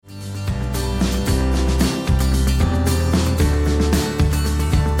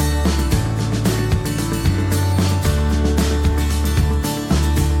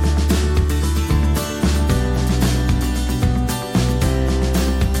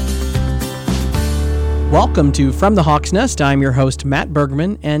Welcome to From the Hawk's Nest. I'm your host, Matt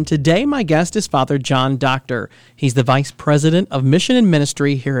Bergman, and today my guest is Father John Doctor. He's the Vice President of Mission and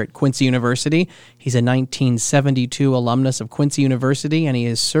Ministry here at Quincy University. He's a 1972 alumnus of Quincy University, and he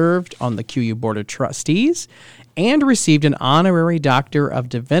has served on the QU Board of Trustees and received an honorary Doctor of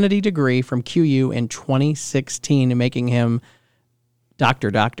Divinity degree from QU in 2016, making him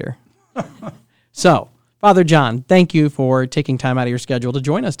Doctor. So, Father John, thank you for taking time out of your schedule to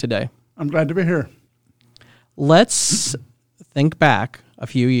join us today. I'm glad to be here. Let's think back a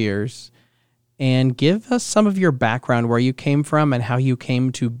few years and give us some of your background, where you came from and how you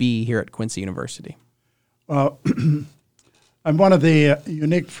came to be here at Quincy University. Well, I'm one of the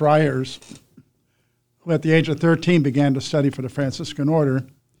unique friars who at the age of 13 began to study for the Franciscan order.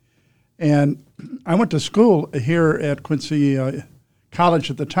 And I went to school here at Quincy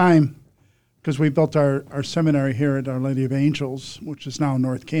College at the time because we built our seminary here at Our Lady of Angels, which is now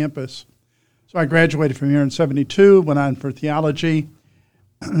North Campus. So I graduated from here in 72, went on for theology,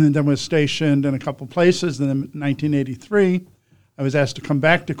 and then was stationed in a couple places. And then in 1983, I was asked to come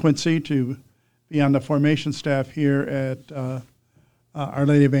back to Quincy to be on the formation staff here at Our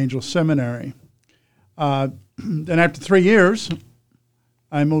Lady of Angels Seminary. Then after 3 years,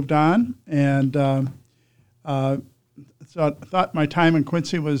 I moved on and so I thought my time in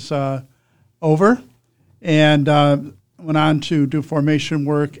Quincy was over, and went on to do formation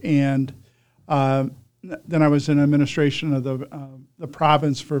work, and then I was in administration of the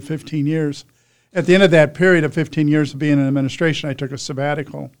province for 15 years. At the end of that period of 15 years of being in administration, I took a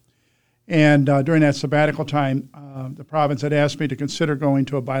sabbatical. And during that sabbatical time, the province had asked me to consider going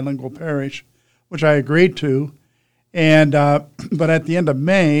to a bilingual parish, which I agreed to. And but at the end of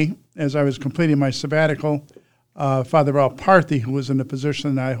May, as I was completing my sabbatical, Father Ralph Parthy, who was in the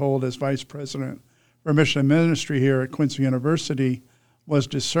position that I hold as Vice President for Mission and Ministry here at Quincy University, was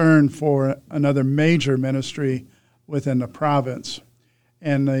discerned for another major ministry within the province.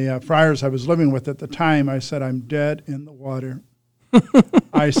 And the friars I was living with at the time, I said, I'm dead in the water.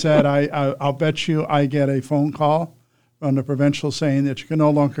 I said, I'll bet you I get a phone call from the provincial saying that you can no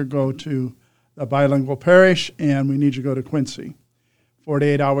longer go to the bilingual parish and we need you to go to Quincy.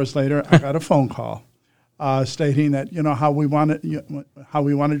 48 hours later, I got a phone call stating that, how we wanted you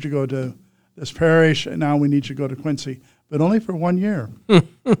to go to this parish, and now we need you to go to Quincy. But only for 1 year.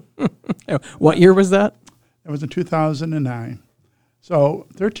 What year was that? It was in 2009. So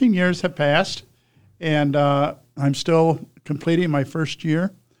 13 years have passed, and I'm still completing my first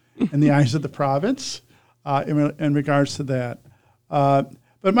year in the eyes of the province in regards to that.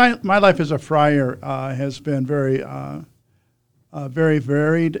 But my life as a friar has been very, very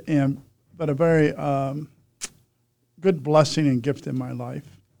varied, but a very good blessing and gift in my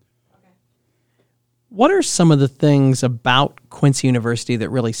life. What are some of the things about Quincy University that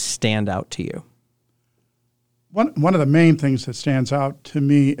really stand out to you? One of the main things that stands out to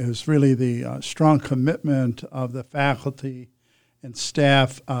me is really the strong commitment of the faculty and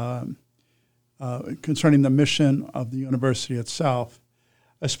staff concerning the mission of the university itself,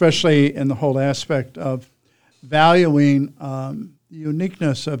 especially in the whole aspect of valuing the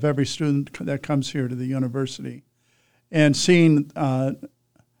uniqueness of every student that comes here to the university and seeing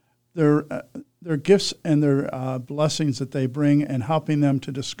their gifts and their blessings that they bring, and helping them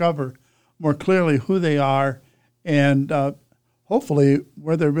to discover more clearly who they are and hopefully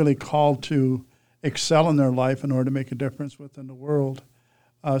where they're really called to excel in their life in order to make a difference within the world.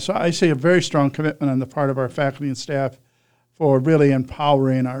 So I see a very strong commitment on the part of our faculty and staff for really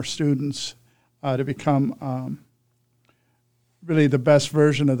empowering our students to become really the best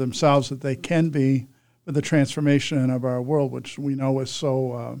version of themselves that they can be with the transformation of our world, which we know is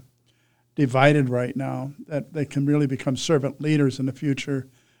so divided right now, that they can really become servant leaders in the future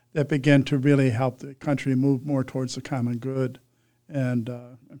that begin to really help the country move more towards the common good and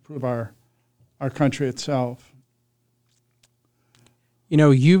improve our country itself.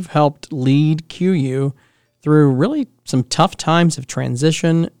 You've helped lead QU through really some tough times of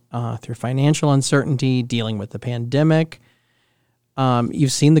transition, through financial uncertainty, dealing with the pandemic.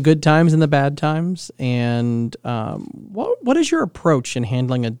 You've seen the good times and the bad times, and what is your approach in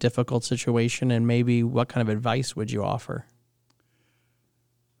handling a difficult situation, and maybe what kind of advice would you offer?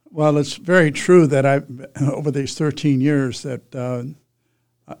 Well, it's very true that over these 13 years that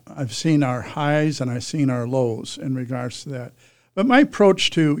I've seen our highs and I've seen our lows in regards to that. But my approach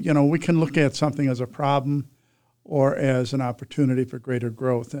to, we can look at something as a problem or as an opportunity for greater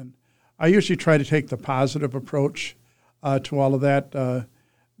growth. And I usually try to take the positive approach to all of that.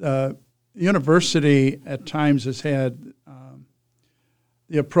 The university at times has had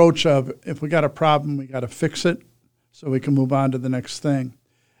the approach of, if we got a problem, we got to fix it so we can move on to the next thing.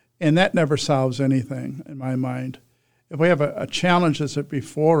 And that never solves anything in my mind. If we have a challenge that's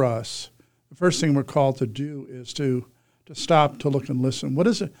before us, the first thing we're called to do is to stop, to look and listen. What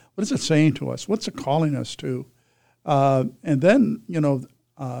is it saying to us? What's it calling us to? And then,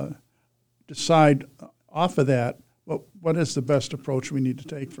 decide off of that what is the best approach we need to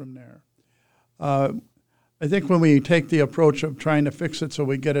take from there. I think when we take the approach of trying to fix it so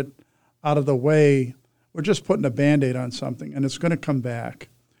we get it out of the way, we're just putting a Band-Aid on something, and it's going to come back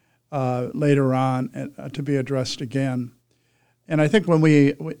later on to be addressed again. And I think when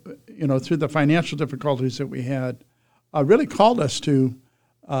we through the financial difficulties that we had, really called us to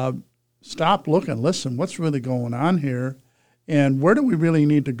stop, look, and listen. What's really going on here? And where do we really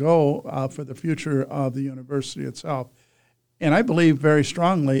need to go for the future of the university itself? And I believe very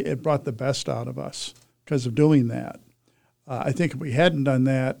strongly it brought the best out of us because of doing that. I think if we hadn't done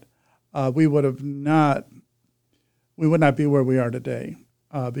that, we would not be where we are today.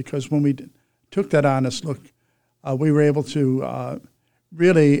 Because when we took that honest look, we were able to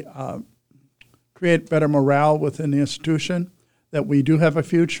really create better morale within the institution, that we do have a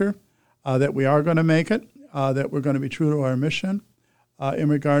future, that we are going to make it, that we're going to be true to our mission in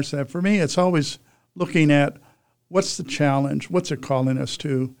regards to that. For me, it's always looking at what's the challenge, what's it calling us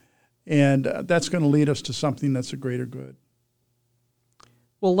to, and that's going to lead us to something that's a greater good.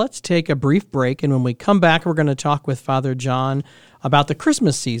 Well, let's take a brief break, and when we come back, we're going to talk with Father John about the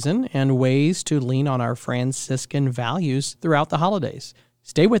Christmas season and ways to lean on our Franciscan values throughout the holidays.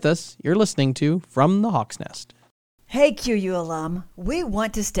 Stay with us. You're listening to From the Hawk's Nest. Hey, QU alum, we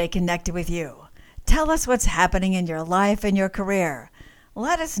want to stay connected with you. Tell us what's happening in your life and your career.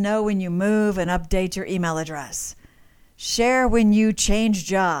 Let us know when you move and update your email address. Share when you change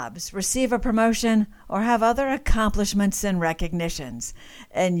jobs, receive a promotion, or have other accomplishments and recognitions.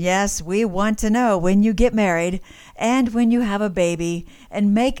 And yes, we want to know when you get married and when you have a baby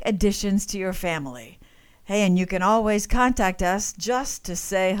and make additions to your family. Hey, and you can always contact us just to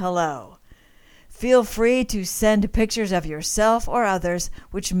say hello. Feel free to send pictures of yourself or others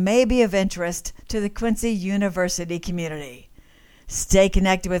which may be of interest to the Quincy University community. Stay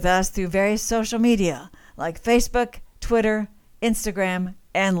connected with us through various social media like Facebook, Twitter, Instagram,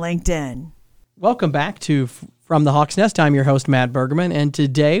 and LinkedIn. Welcome back to From the Hawk's Nest. I'm your host, Matt Bergman, and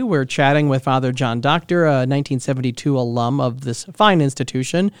today we're chatting with Father John Doctor, a 1972 alum of this fine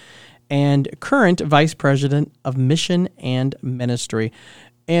institution and current Vice President of Mission and Ministry.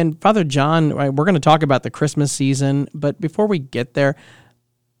 And Father John, we're going to talk about the Christmas season, but before we get there,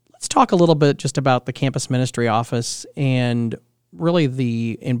 let's talk a little bit just about the Campus Ministry Office and really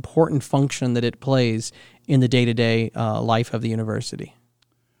the important function that it plays in the day-to-day life of the university.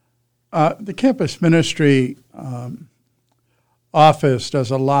 The Campus Ministry Office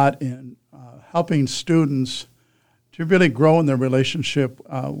does a lot in helping students to really grow in their relationship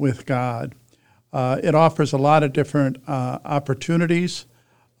with God. It offers a lot of different opportunities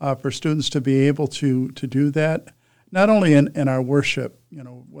for students to be able to do that, not only in our worship,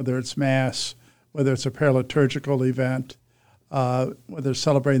 whether it's Mass, whether it's a paraliturgical event, whether it's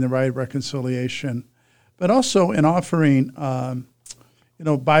celebrating the rite of reconciliation, but also in offering,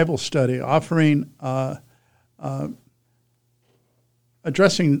 Bible study, offering,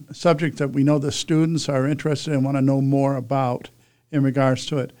 addressing subjects that we know the students are interested in and want to know more about in regards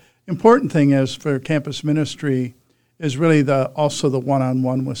to it. Important thing is for campus ministry is really also the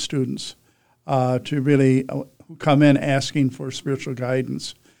one-on-one with students to really who come in asking for spiritual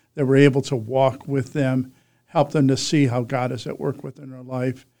guidance, that we're able to walk with them, help them to see how God is at work within their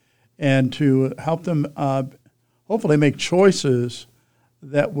life, and to help them hopefully make choices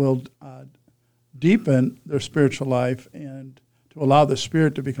that will deepen their spiritual life and to allow the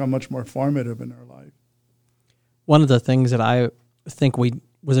Spirit to become much more formative in their life. One of the things that I think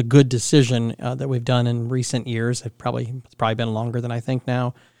was a good decision that we've done in recent years, it's probably been longer than I think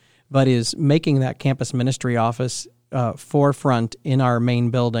now, but is making that Campus Ministry Office forefront in our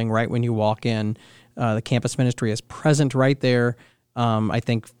main building right when you walk in. The Campus Ministry is present right there. I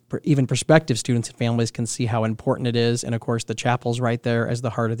think even prospective students and families can see how important it is, and of course the chapel's right there as the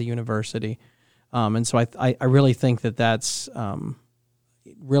heart of the university. And so I really think that that's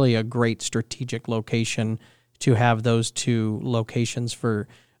really a great strategic location to have those two locations for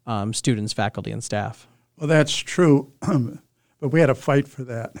students, faculty, and staff. Well, that's true, but we had a fight for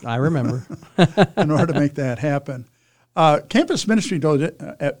that. I remember. In order to make that happen. Campus Ministry, though,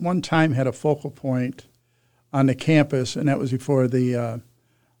 at one time had a focal point on the campus, and that was before the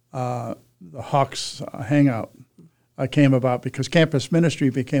Hawks Hangout came about, because Campus Ministry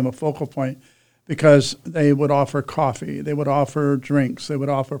became a focal point because they would offer coffee, they would offer drinks, they would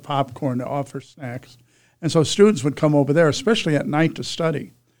offer popcorn, they offer snacks. And so students would come over there, especially at night, to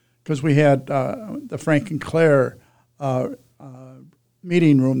study, because we had the Frank and Claire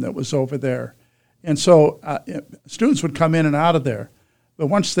meeting room that was over there. And so students would come in and out of there. But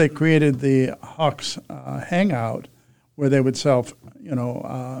once they created the Hawks Hangout, where they would sell,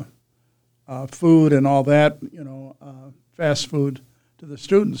 food and all that, fast food to the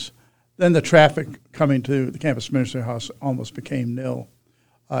students, then the traffic coming to the campus ministry house almost became nil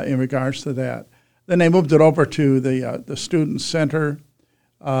in regards to that. Then they moved it over to the student center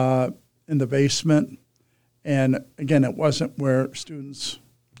in the basement, and again, it wasn't where students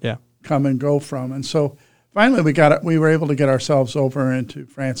come and go from. And so finally, we were able to get ourselves over into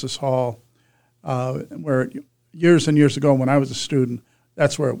Francis Hall, where years and years ago when I was a student,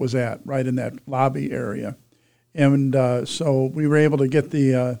 that's where it was at, right in that lobby area. And so we were able to get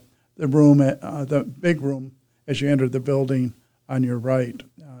the room, the big room, as you enter the building on your right.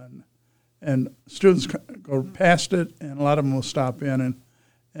 And students go past it, and a lot of them will stop in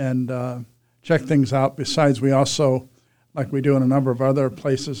and check things out. Besides, we also, like we do in a number of other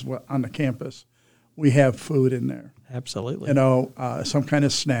places on the campus, we have food in there. Absolutely. Some kind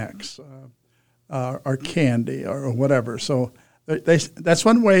of snacks or candy or whatever. So that's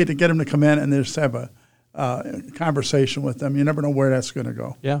one way to get them to come in and just have a conversation with them. You never know where that's going to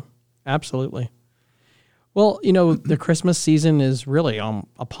go. Yeah, absolutely. Well, the Christmas season is really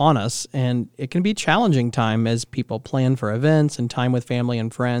upon us, and it can be a challenging time as people plan for events and time with family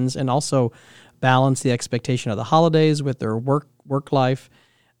and friends, and also balance the expectation of the holidays with their work life.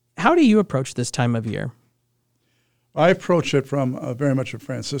 How do you approach this time of year? I approach it from very much a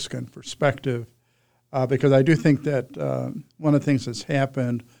Franciscan perspective, because I do think that one of the things that's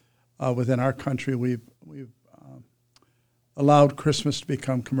happened within our country, we've allowed Christmas to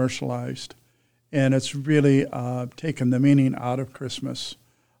become commercialized, and it's really taken the meaning out of Christmas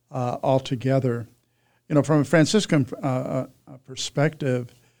altogether. From a Franciscan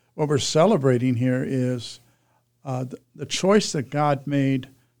perspective, what we're celebrating here is the choice that God made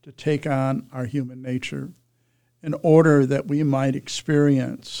to take on our human nature in order that we might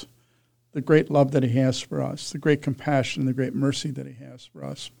experience the great love that he has for us, the great compassion, the great mercy that he has for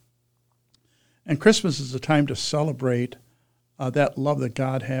us. And Christmas is a time to celebrate that love that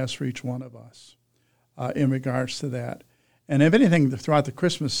God has for each one of us in regards to that. And if anything, throughout the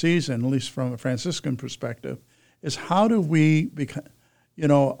Christmas season, at least from a Franciscan perspective, is how do we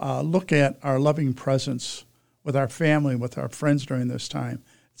look at our loving presence with our family, with our friends during this time.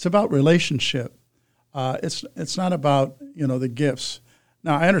 It's about relationship. It's not about, the gifts.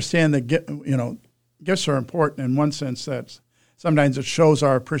 Now, I understand that, gifts are important in one sense, that sometimes it shows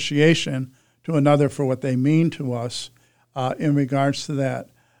our appreciation to another for what they mean to us in regards to that.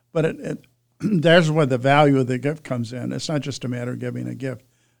 But there's where the value of the gift comes in. It's not just a matter of giving a gift.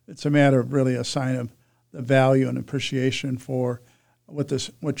 It's a matter of really a sign of the value and appreciation for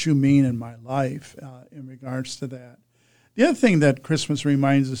what you mean in my life in regards to that. The other thing that Christmas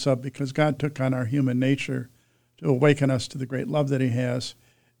reminds us of, because God took on our human nature to awaken us to the great love that he has,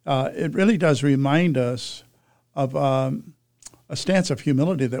 it really does remind us of a stance of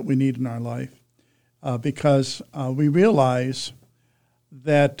humility that we need in our life, because we realize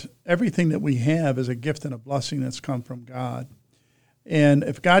that everything that we have is a gift and a blessing that's come from God. And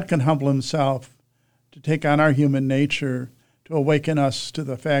if God can humble himself to take on our human nature, to awaken us to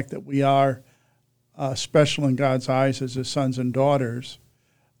the fact that we are special in God's eyes as his sons and daughters,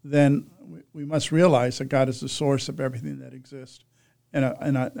 then we must realize that God is the source of everything that exists in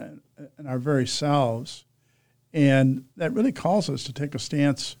our very selves. And that really calls us to take a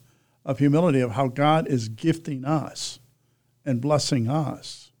stance of humility of how God is gifting us and blessing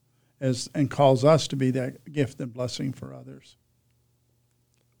us and calls us to be that gift and blessing for others.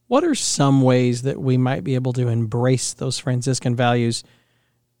 What are some ways that we might be able to embrace those Franciscan values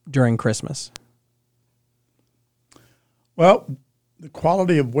during Christmas? Well, the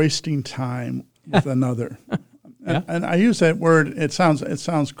quality of wasting time with another. Yeah. And I use that word, it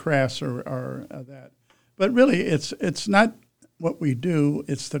sounds crass or that. But really, it's not what we do,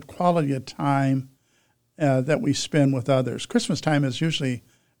 it's the quality of time that we spend with others. Christmas time is usually,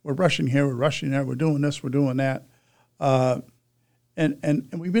 we're rushing here, we're rushing there, we're doing this, we're doing that. And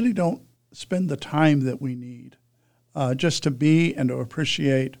we really don't spend the time that we need just to be and to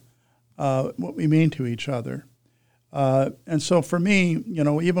appreciate what we mean to each other. And so for me,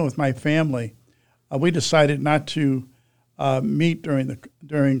 even with my family, we decided not to meet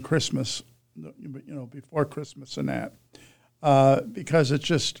during Christmas, before Christmas and that, because it's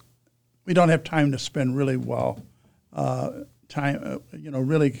just, we don't have time to spend really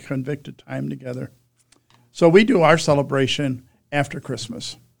really convicted time together. So we do our celebration after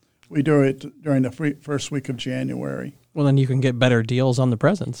Christmas. We do it during the first week of January. Well, then you can get better deals on the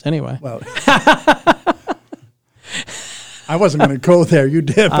presents anyway. Well, I wasn't going to go there. You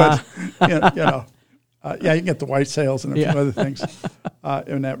did, but you know, yeah, you can get the white sales and a few other things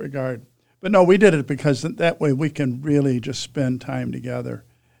in that regard. But no, we did it because that way we can really just spend time together,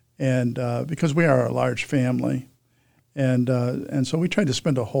 and because we are a large family, and so we tried to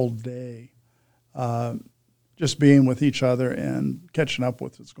spend a whole day just being with each other and catching up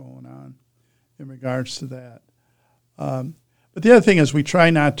with what's going on in regards to that. But the other thing is we try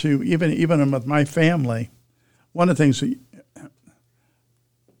not to, even with my family, one of the things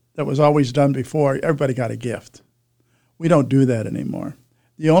that was always done before, everybody got a gift. We don't do that anymore.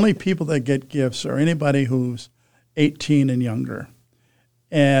 The only people that get gifts are anybody who's 18 and younger.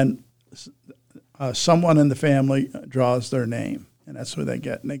 And someone in the family draws their name, and that's who they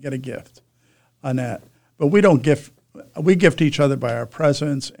get, and they get a gift on that. But we don't gift. We gift each other by our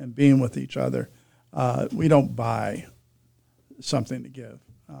presence and being with each other. We don't buy something to give.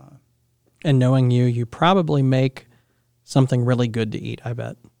 And knowing you, you probably make something really good to eat, I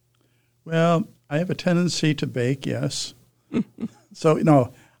bet. Well, I have a tendency to bake, yes.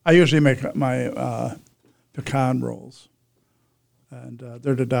 So, I usually make my pecan rolls. And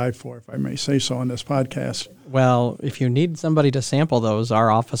they're to die for, if I may say so, on this podcast. Well, if you need somebody to sample those, our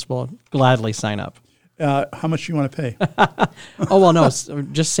office will gladly sign up. How much do you want to pay? Oh, well, no,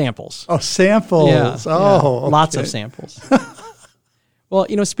 just samples. Oh, samples. Yeah, okay. Lots of samples. Well,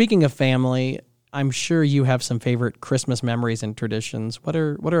 speaking of family, I'm sure you have some favorite Christmas memories and traditions. What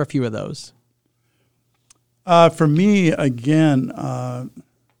are a few of those? For me, again,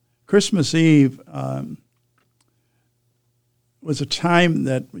 Christmas Eve was a time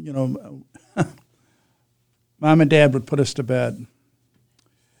that, Mom and Dad would put us to bed.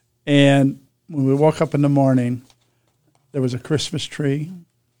 And when we woke up in the morning, there was a Christmas tree.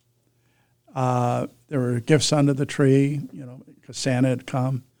 There were gifts under the tree, because Santa had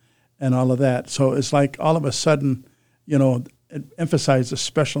come and all of that. So it's like all of a sudden, it emphasized the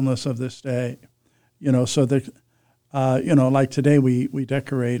specialness of this day, so that, like today we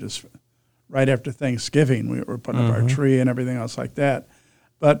decorate as right after Thanksgiving. We were putting up our tree and everything else like that.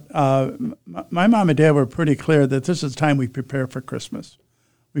 But my mom and dad were pretty clear that this is the time we prepare for Christmas.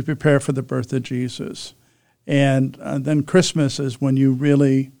 We prepare for the birth of Jesus. And then Christmas is when you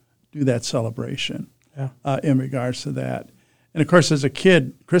really do that celebration in regards to that. And, of course, as a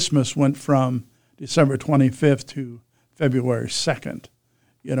kid, Christmas went from December 25th to February 2nd,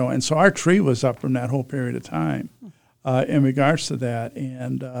 and so our tree was up from that whole period of time in regards to that.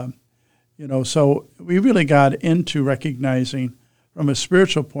 And, so we really got into recognizing from a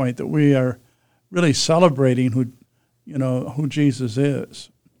spiritual point that we are really celebrating who Jesus is.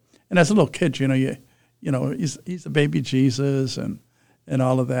 And as a little kid, he's a baby Jesus and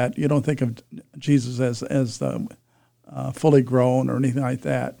all of that. You don't think of Jesus as the fully grown or anything like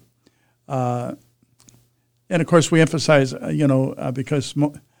that. And of course, we emphasize, because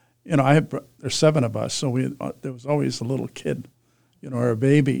there's 7 of us, so there was always a little kid, or a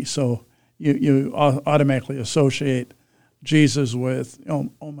baby. So you automatically associate Jesus with,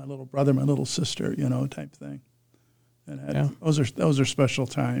 my little brother, my little sister, type thing. And those are special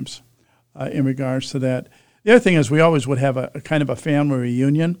times in regards to that. The other thing is we always would have a kind of a family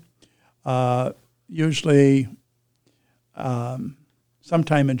reunion, usually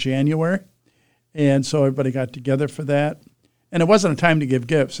sometime in January. And so everybody got together for that. And it wasn't a time to give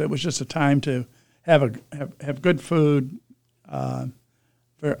gifts. It was just a time to have good food.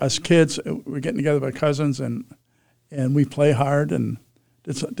 For us kids, we're getting together with cousins, and we play hard and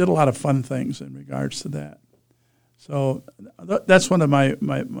did a lot of fun things in regards to that. So that's one of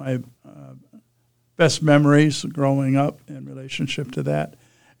my best memories growing up in relationship to that.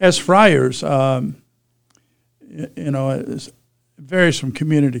 As friars, it varies from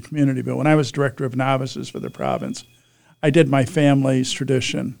community to community, but when I was director of novices for the province, I did my family's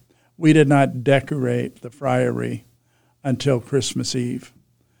tradition. We did not decorate the friary until Christmas Eve.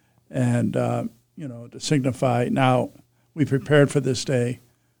 And, to signify, now we prepared for this day,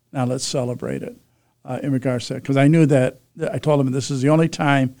 now let's celebrate it in regards to that. Because I knew that, I told them this is the only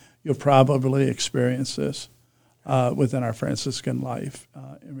time you'll probably experience this within our Franciscan life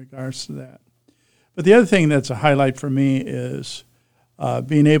in regards to that. But the other thing that's a highlight for me is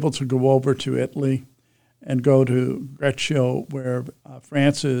being able to go over to Italy and go to Greccio, where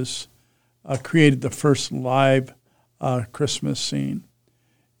Francis created the first live Christmas scene.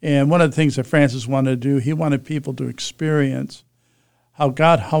 And one of the things that Francis wanted to do, he wanted people to experience how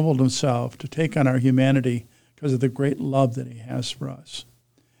God humbled himself to take on our humanity because of the great love that he has for us.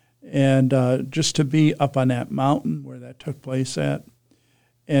 And just to be up on that mountain where that took place at,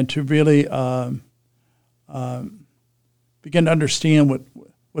 and to really begin to understand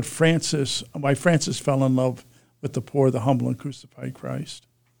why Francis fell in love with the poor, the humble, and crucified Christ.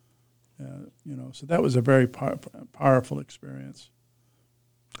 So that was a very powerful experience.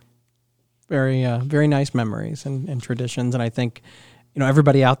 Very, very nice memories and traditions, and I think,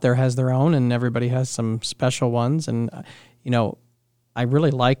 everybody out there has their own, and everybody has some special ones, and I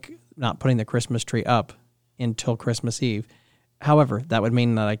really like not putting the Christmas tree up until Christmas Eve. However, that would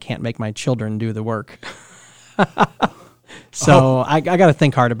mean that I can't make my children do the work. So I got to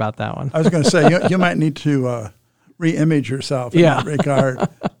think hard about that one. I was going to say, you might need to re-image yourself in that regard.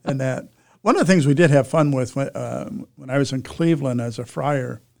 And that one of the things we did have fun with when I was in Cleveland as a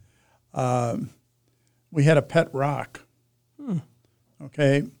friar, we had a pet rock.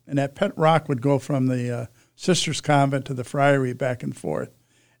 Okay, and that pet rock would go from the Sisters Convent to the Friary back and forth,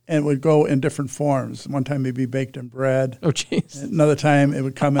 and it would go in different forms. One time it'd be baked in bread. Oh, jeez. Another time it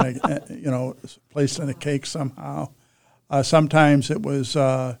would come in placed in a cake somehow. Sometimes it was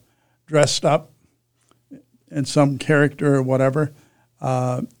dressed up in some character or whatever.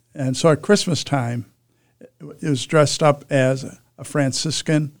 And so at Christmas time, it was dressed up as a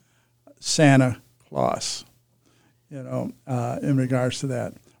Franciscan Santa Claus, in regards to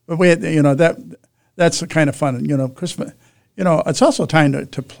that. But we had, that's the kind of fun, Christmas, it's also time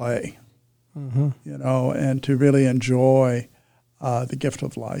to play, and to really enjoy the gift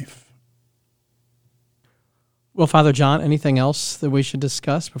of life. Well, Father John, anything else that we should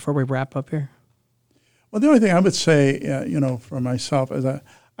discuss before we wrap up here? Well, the only thing I would say, for myself is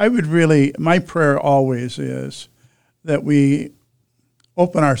my prayer always is that we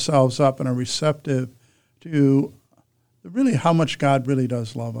open ourselves up and are receptive to really how much God really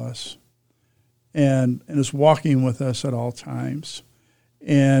does love us and is walking with us at all times.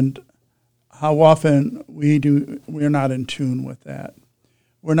 And how often we're not in tune with that.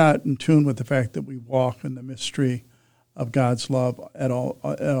 We're not in tune with the fact that we walk in the mystery of God's love at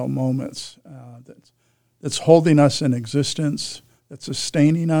all moments. That's holding us in existence, that's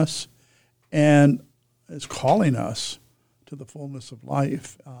sustaining us, and is calling us to the fullness of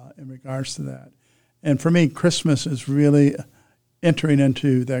life in regards to that. And for me, Christmas is really entering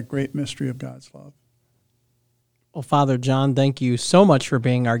into that great mystery of God's love. Well, Father John, thank you so much for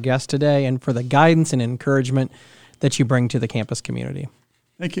being our guest today and for the guidance and encouragement that you bring to the campus community.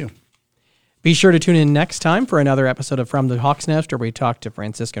 Thank you. Be sure to tune in next time for another episode of From the Hawk's Nest, where we talk to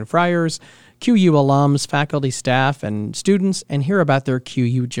Franciscan friars, QU alums, faculty, staff, and students, and hear about their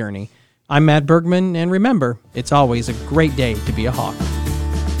QU journey. I'm Matt Bergman, and remember, it's always a great day to be a Hawk.